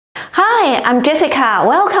Hi, I'm Jessica.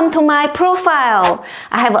 Welcome to my profile.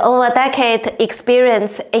 I have over a decade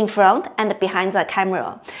experience in front and behind the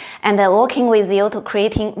camera, and working with you to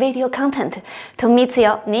creating video content to meet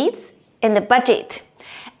your needs and budget.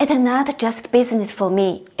 It's not just business for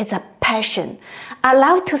me, it's a passion. I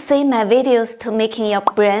love to see my videos to making your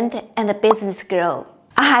brand and business grow.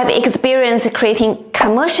 I have experience creating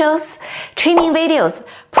commercials, training videos,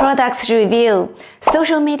 products review,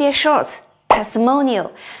 social media shorts,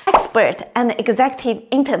 testimonial, expert and executive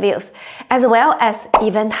interviews, as well as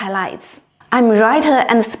event highlights. I'm writer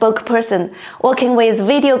and spokesperson, working with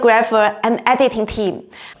videographer and editing team.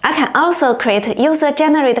 I can also create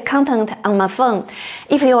user-generated content on my phone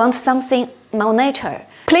if you want something more natural.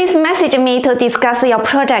 Please message me to discuss your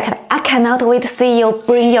project. I cannot wait to see you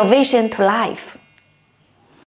bring your vision to life.